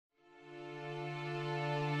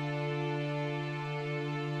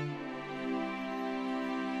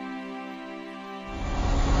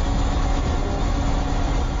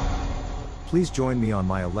Please join me on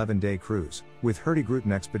my 11-day cruise with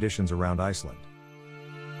Hurtigruten expeditions around Iceland.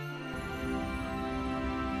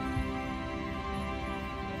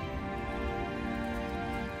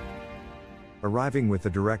 Arriving with a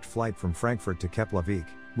direct flight from Frankfurt to Keflavik,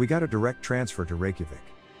 we got a direct transfer to Reykjavik.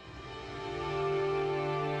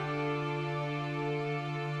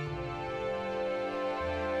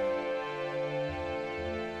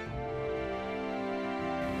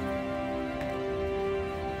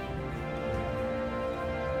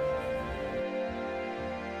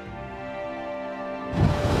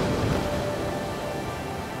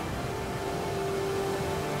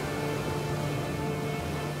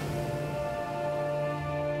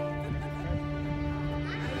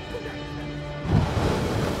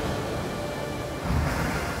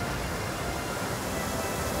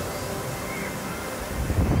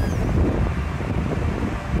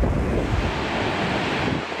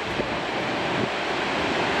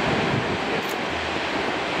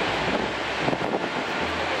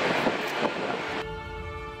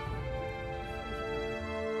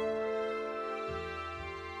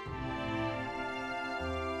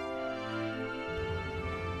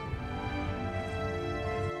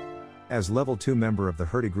 As Level 2 member of the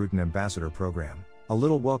Hurtigruten Ambassador Program, a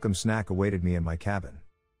little welcome snack awaited me in my cabin.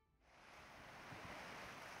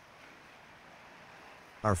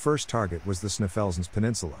 Our first target was the Snæfellsnes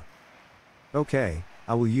Peninsula. Okay,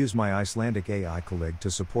 I will use my Icelandic AI colleague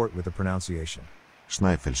to support with the pronunciation.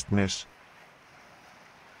 Snæfellsnes.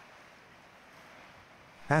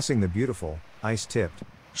 Passing the beautiful, ice-tipped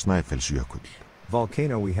Snæfellsjökull.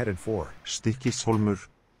 volcano we headed for. Stykkishólmur.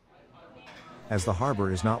 As the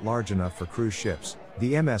harbor is not large enough for cruise ships,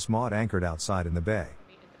 the MS Maud anchored outside in the bay.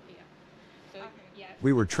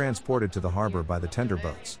 We were transported to the harbor by the tender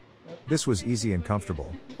boats. This was easy and comfortable,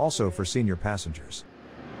 also for senior passengers.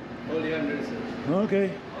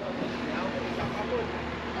 Okay.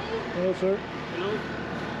 Hello, sir. Hello.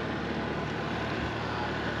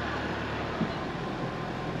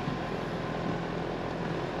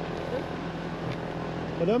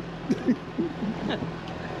 Madam?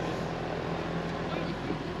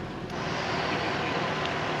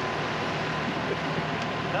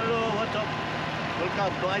 Hello, what's up?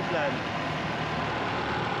 Welcome to Iceland.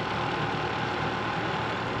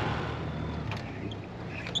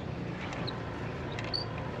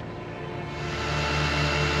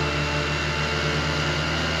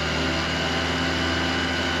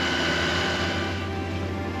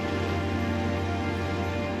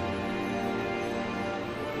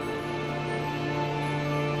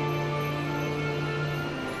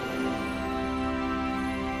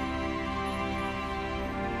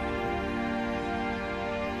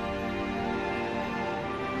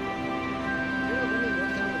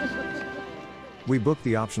 We booked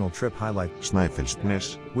the optional trip highlight,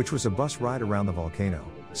 Snæfellsnes. which was a bus ride around the volcano,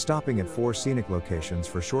 stopping at 4 scenic locations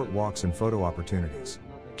for short walks and photo opportunities.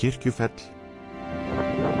 Kirkjufell.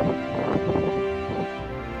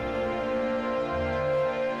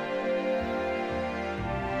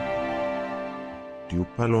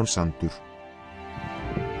 Djúpalónsandur.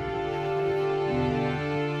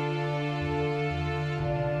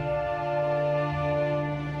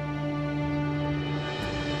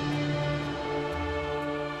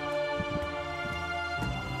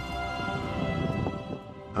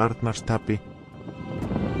 Arnarstapi.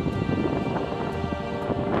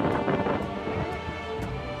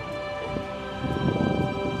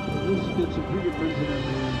 This gets a fingerprint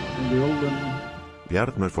in the olden.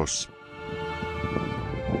 Bjarnarfoss.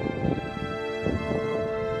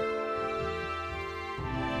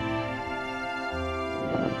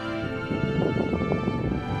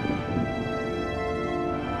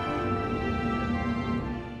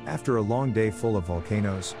 After a long day full of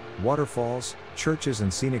volcanoes, waterfalls, churches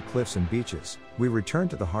and scenic cliffs and beaches, we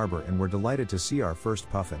returned to the harbor and were delighted to see our first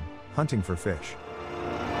puffin, hunting for fish.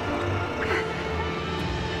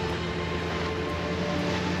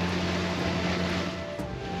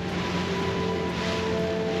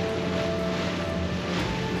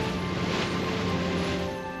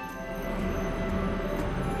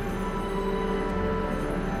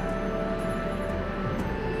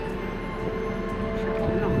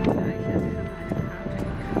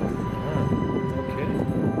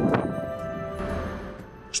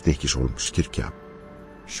 Stykkishólmskirkja.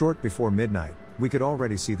 Short before midnight, we could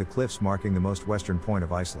already see the cliffs marking the most western point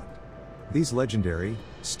of Iceland. These legendary,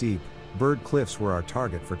 steep, bird cliffs were our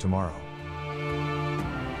target for tomorrow.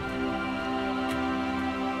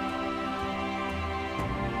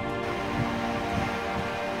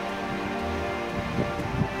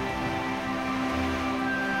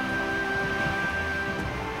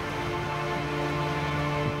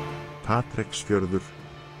 Patreksfjörður,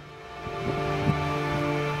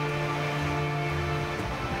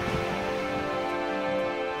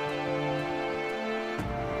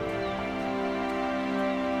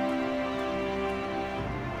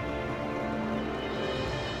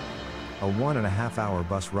 A 1.5-hour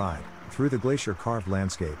bus ride through the glacier-carved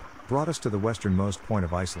landscape brought us to the westernmost point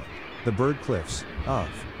of Iceland, the bird cliffs of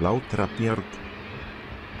Látrabjarg,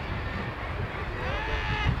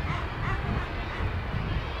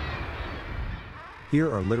 Here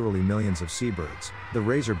are literally millions of seabirds: the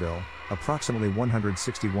razorbill, approximately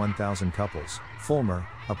 161,000 couples, fulmar,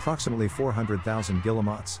 approximately 400,000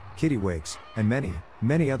 guillemots, kittiwakes, and many,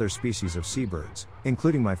 many other species of seabirds,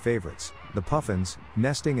 including my favorites, the puffins,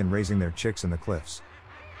 nesting and raising their chicks in the cliffs.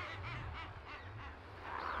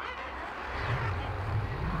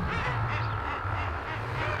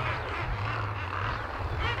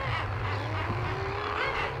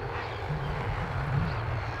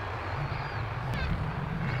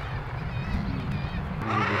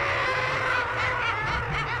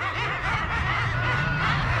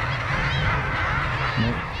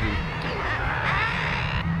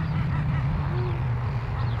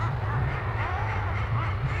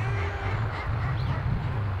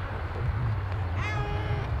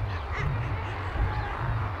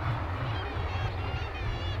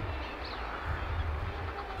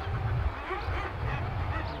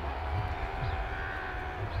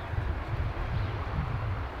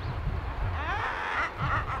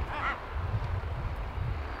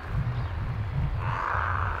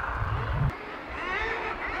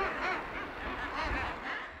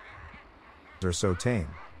 Are so tame,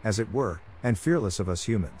 as it were, and fearless of us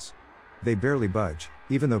humans. They barely budge,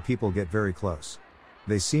 even though people get very close.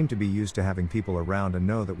 They seem to be used to having people around and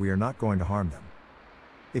know that we are not going to harm them.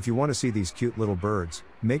 If you want to see these cute little birds,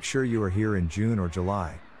 make sure you are here in June or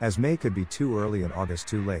July, as May could be too early and August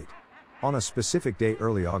too late. On a specific day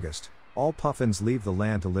early August, all puffins leave the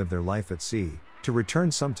land to live their life at sea, to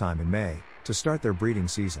return sometime in May, to start their breeding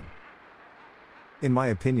season. In my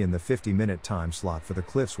opinion, the 50-minute time slot for the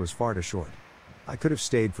cliffs was far too short. I could have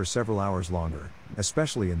stayed for several hours longer,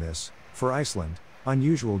 especially in this, for Iceland,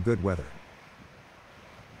 unusual good weather.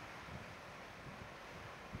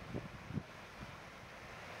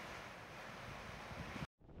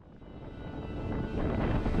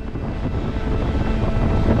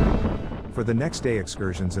 For the next day,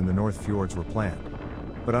 excursions in the North Fjords were planned.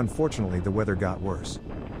 But unfortunately the weather got worse.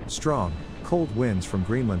 Strong, cold winds from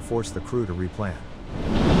Greenland forced the crew to replan.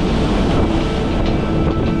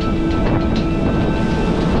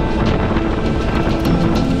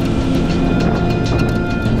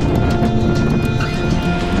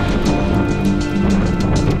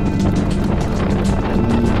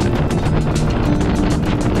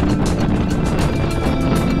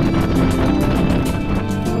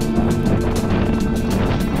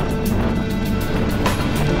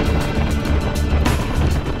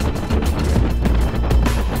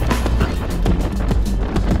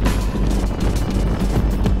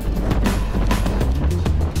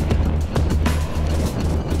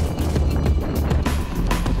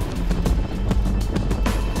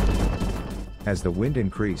 As the wind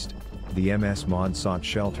increased, the MS Maud sought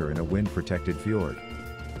shelter in a wind-protected fjord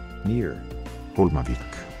near Hólmavík.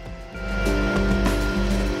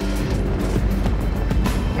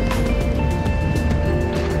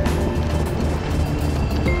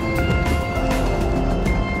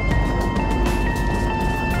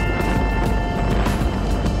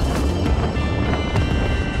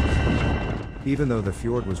 Even though the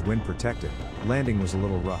fjord was wind-protected, landing was a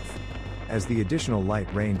little rough. As the additional light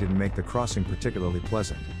rain didn't make the crossing particularly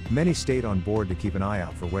pleasant, many stayed on board to keep an eye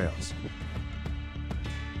out for whales.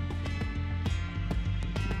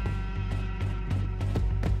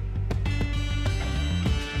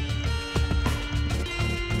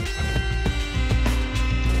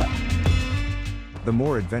 The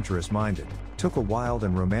more adventurous-minded took a wild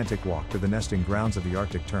and romantic walk to the nesting grounds of the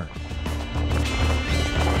Arctic tern.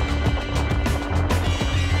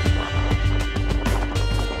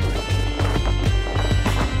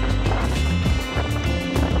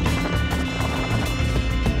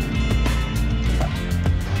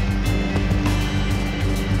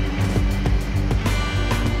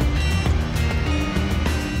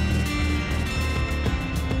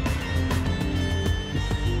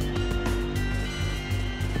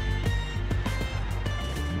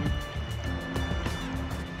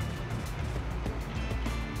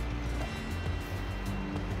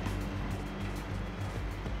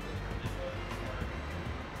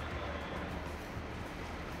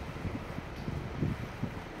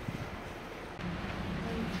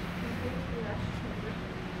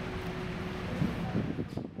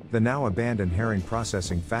 The now abandoned herring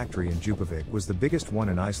processing factory in Djúpivík was the biggest one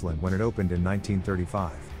in Iceland when it opened in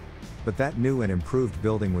 1935. But that new and improved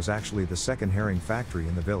building was actually the second herring factory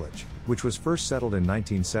in the village, which was first settled in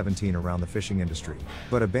 1917 around the fishing industry,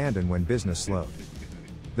 but abandoned when business slowed.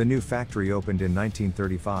 The new factory opened in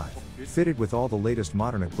 1935, fitted with all the latest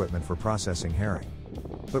modern equipment for processing herring.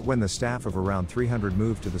 But when the staff of around 300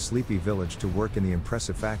 moved to the sleepy village to work in the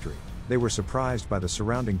impressive factory, they were surprised by the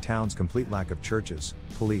surrounding town's complete lack of churches,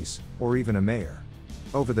 police, or even a mayor.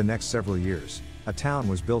 Over the next several years, a town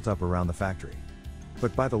was built up around the factory.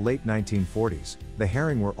 But by the late 1940s, the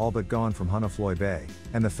herring were all but gone from Hunafloy Bay,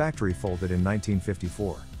 and the factory folded in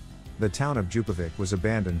 1954. The town of Djúpivík was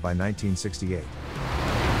abandoned by 1968.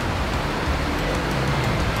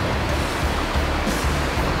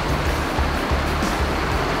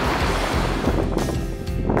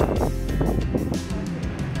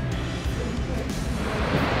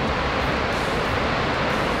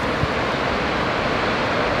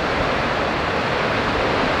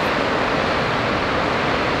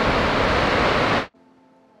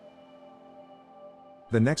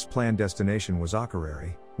 The next planned destination was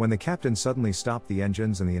Akureyri, when the captain suddenly stopped the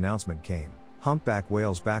engines and the announcement came: humpback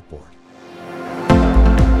whales backboard.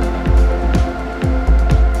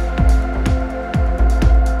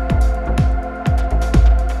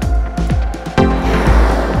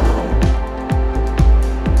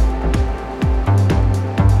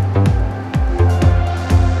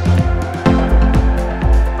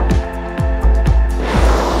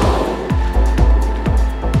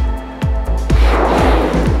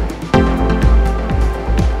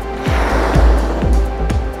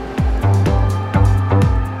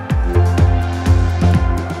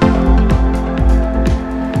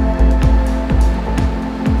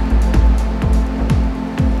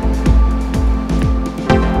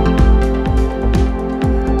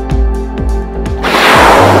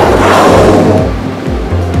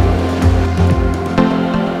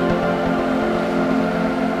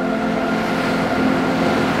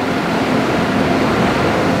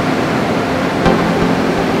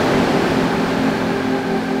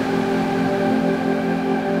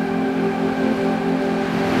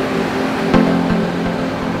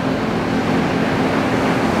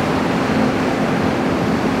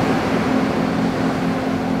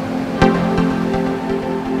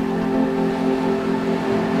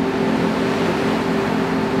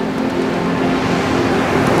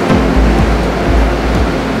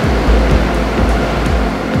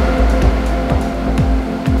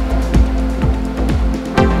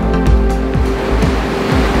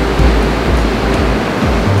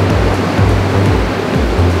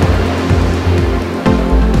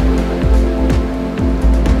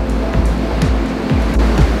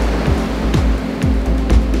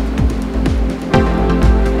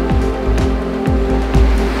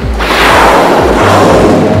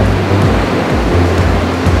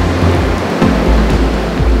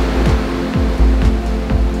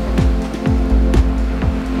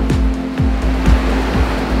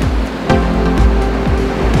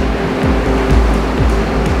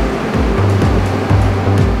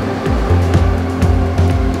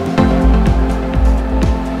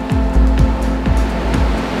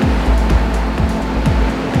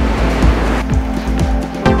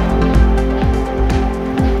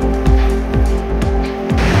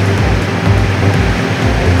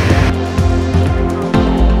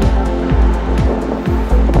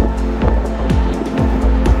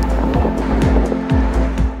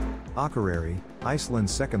 Akureyri,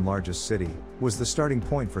 Iceland's second largest city, was the starting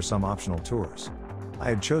point for some optional tours. I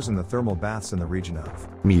had chosen the thermal baths in the region of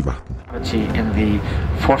Mývatn. In the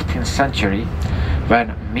 14th century, when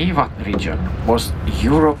Mývatn region was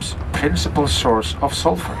Europe's principal source of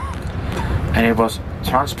sulfur, and it was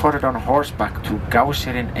transported on horseback to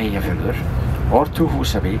Gásir in Eyjafjörður or to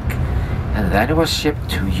Húsavík, and then it was shipped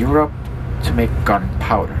to Europe to make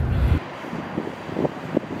gunpowder.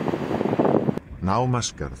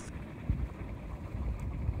 Námaskarð.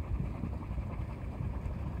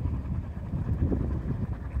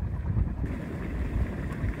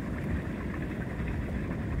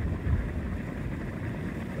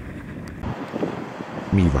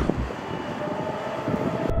 Mývatn.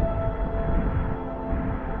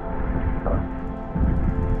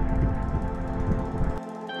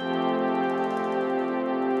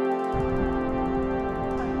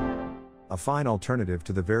 A fine alternative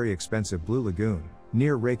to the very expensive Blue Lagoon,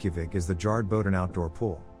 near Reykjavik, is the Jarðbotn outdoor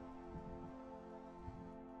pool.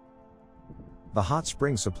 The hot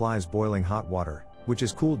spring supplies boiling hot water, which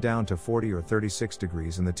is cooled down to 40 or 36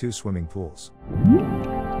 degrees in the two swimming pools.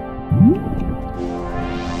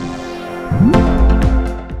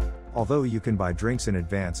 Although you can buy drinks in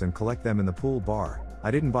advance and collect them in the pool bar, I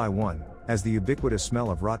didn't buy one, as the ubiquitous smell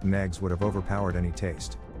of rotten eggs would have overpowered any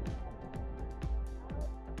taste.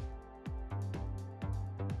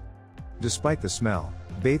 Despite the smell,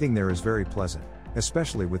 bathing there is very pleasant,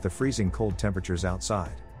 especially with the freezing cold temperatures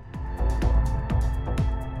outside.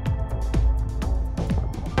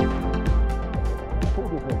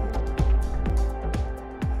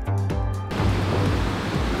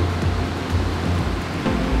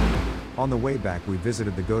 On the way back we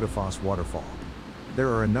visited the Godafoss waterfall. There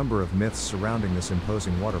are a number of myths surrounding this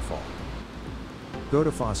imposing waterfall.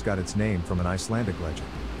 Godafoss got its name from an Icelandic legend.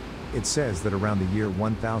 It says that around the year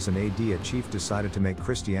 1000 AD a chief decided to make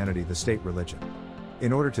Christianity the state religion.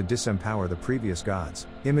 In order to disempower the previous gods,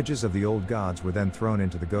 images of the old gods were then thrown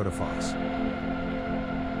into the Godafoss.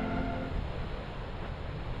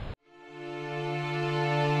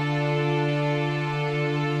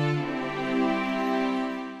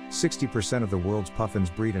 60% of the world's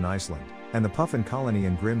puffins breed in Iceland, and the puffin colony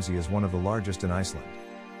in Grimsey is one of the largest in Iceland.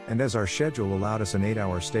 And as our schedule allowed us an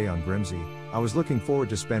 8-hour stay on Grimsey, I was looking forward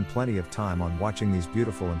to spend plenty of time on watching these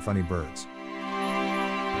beautiful and funny birds.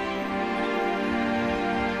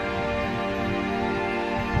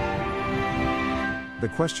 The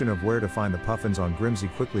question of where to find the puffins on Grimsey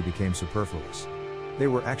quickly became superfluous. They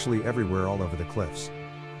were actually everywhere all over the cliffs.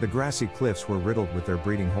 The grassy cliffs were riddled with their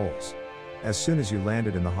breeding holes. As soon as you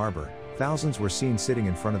landed in the harbor, thousands were seen sitting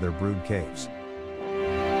in front of their brood caves.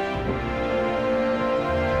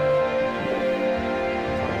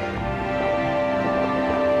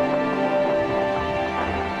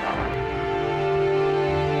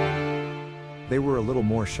 They were a little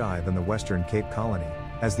more shy than the Western Cape Colony,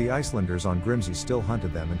 as the Icelanders on Grimsey still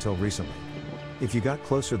hunted them until recently. If you got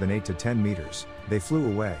closer than 8 to 10 meters, they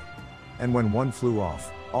flew away. And when one flew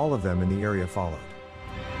off, all of them in the area followed.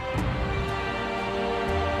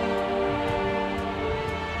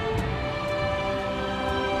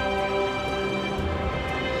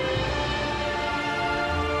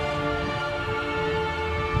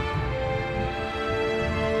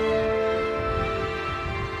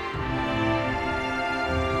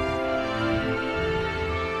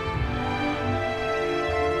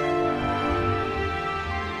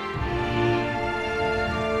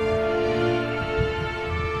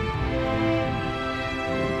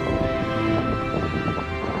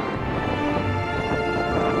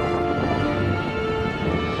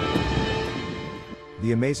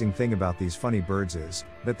 The amazing thing about these funny birds is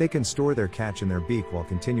that they can store their catch in their beak while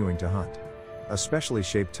continuing to hunt. A specially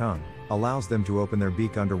shaped tongue allows them to open their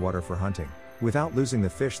beak underwater for hunting, without losing the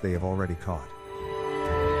fish they have already caught.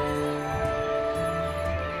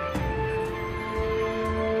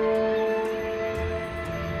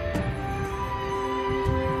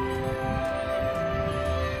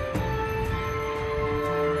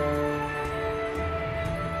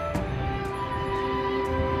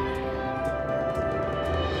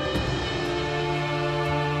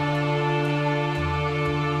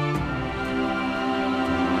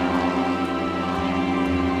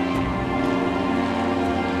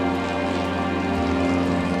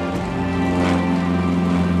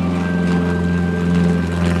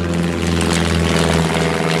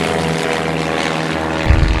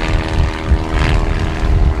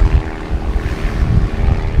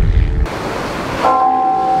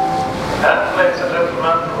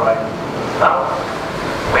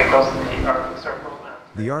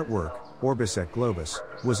 The artwork, Orbis et Globus,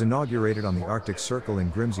 was inaugurated on the Arctic Circle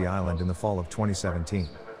in Grimsey Island in the fall of 2017.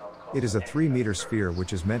 It is a 3-meter sphere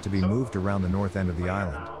which is meant to be moved around the north end of the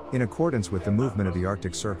island, in accordance with the movement of the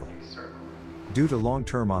Arctic Circle. Due to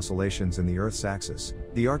long-term oscillations in the Earth's axis,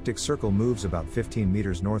 the Arctic Circle moves about 15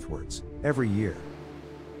 meters northwards, every year.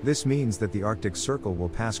 This means that the Arctic Circle will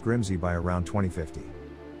pass Grimsey by around 2050.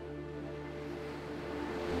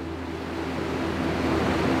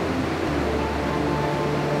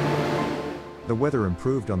 The weather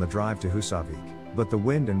improved on the drive to Husavik, but the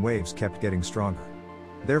wind and waves kept getting stronger.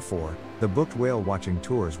 Therefore, the booked whale watching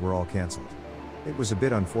tours were all cancelled. It was a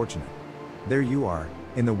bit unfortunate. There you are,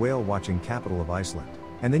 in the whale watching capital of Iceland,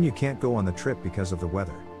 and then you can't go on the trip because of the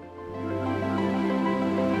weather.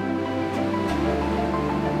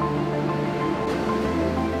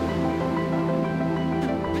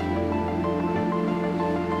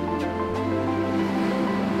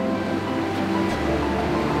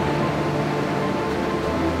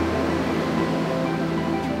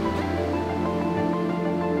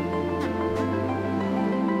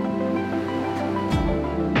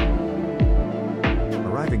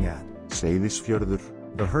 Seyðisfjörður.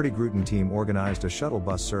 The Hurtigruten team organized a shuttle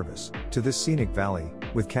bus service to this scenic valley,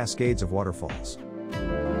 with cascades of waterfalls.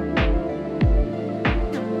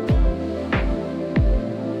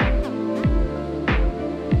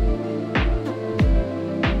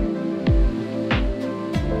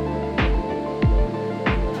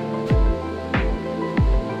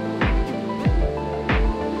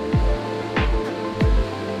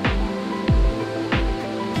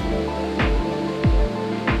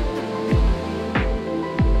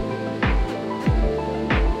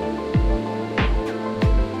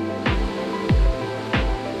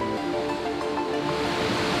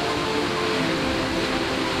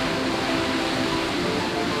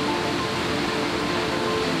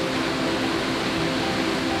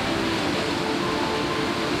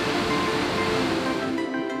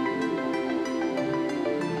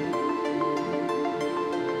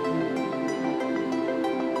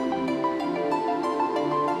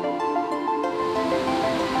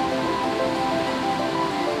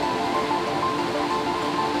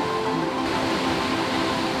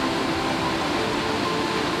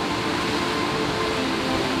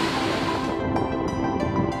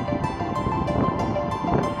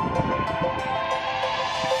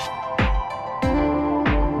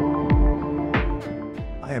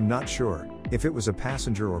 not sure if it was a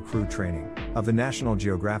passenger or crew training of the National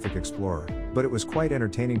Geographic Explorer, but it was quite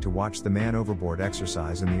entertaining to watch the man overboard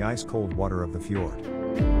exercise in the ice-cold water of the fjord.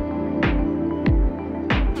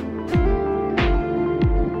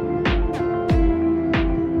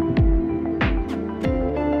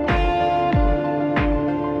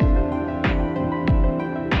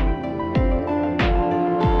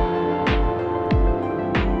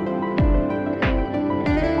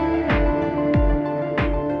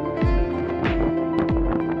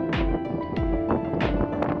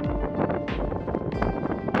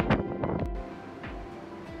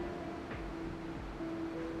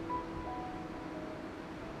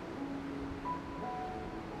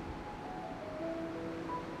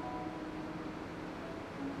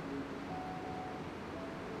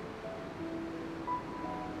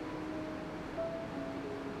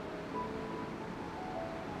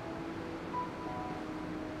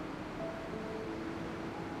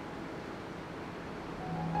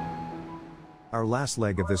 Our last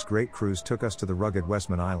leg of this great cruise took us to the rugged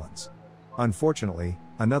Westman Islands. Unfortunately,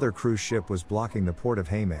 another cruise ship was blocking the port of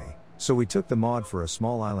Heimaey, so we took the Maud for a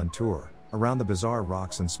small island tour around the bizarre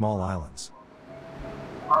rocks and small islands.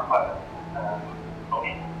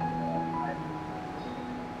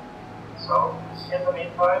 So, in the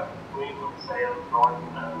meantime, we will sail north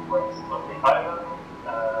and west of the island,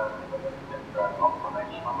 with the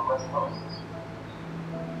connection on the west coast.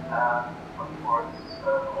 And of course,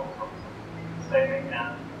 also sailing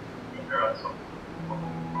and endurance of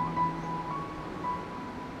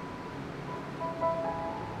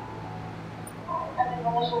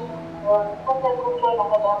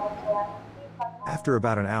After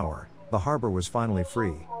about an hour, the harbor was finally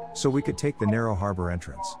free, so we could take the narrow harbor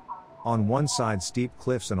entrance. On one side steep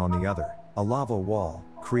cliffs and on the other, a lava wall,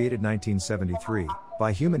 created 1973,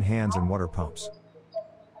 by human hands and water pumps.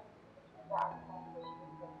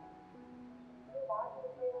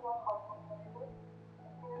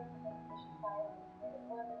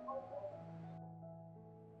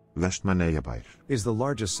 Vestmannaeyjabær Is the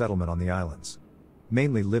largest settlement on the islands.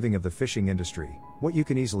 Mainly living of the fishing industry, what you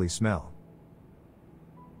can easily smell.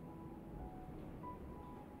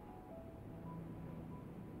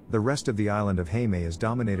 The rest of the island of Heimaey is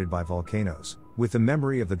dominated by volcanoes, with the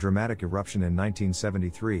memory of the dramatic eruption in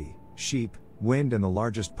 1973, sheep, wind and the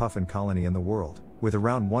largest puffin colony in the world, with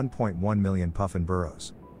around 1.1 million puffin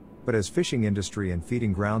burrows. But as fishing industry and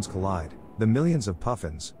feeding grounds collide, the millions of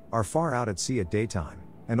puffins are far out at sea at daytime,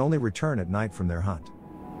 and only return at night from their hunt.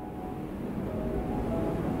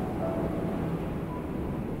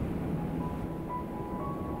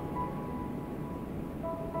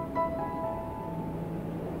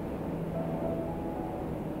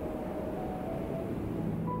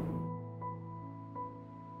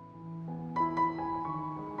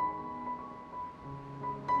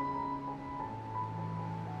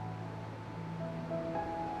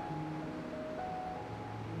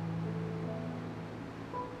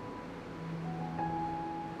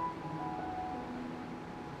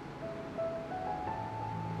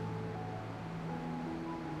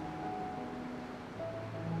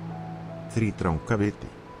 Þrídrangavíti.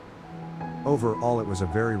 Overall, it was a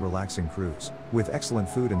very relaxing cruise, with excellent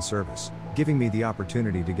food and service, giving me the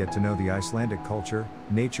opportunity to get to know the Icelandic culture,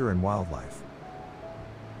 nature and wildlife.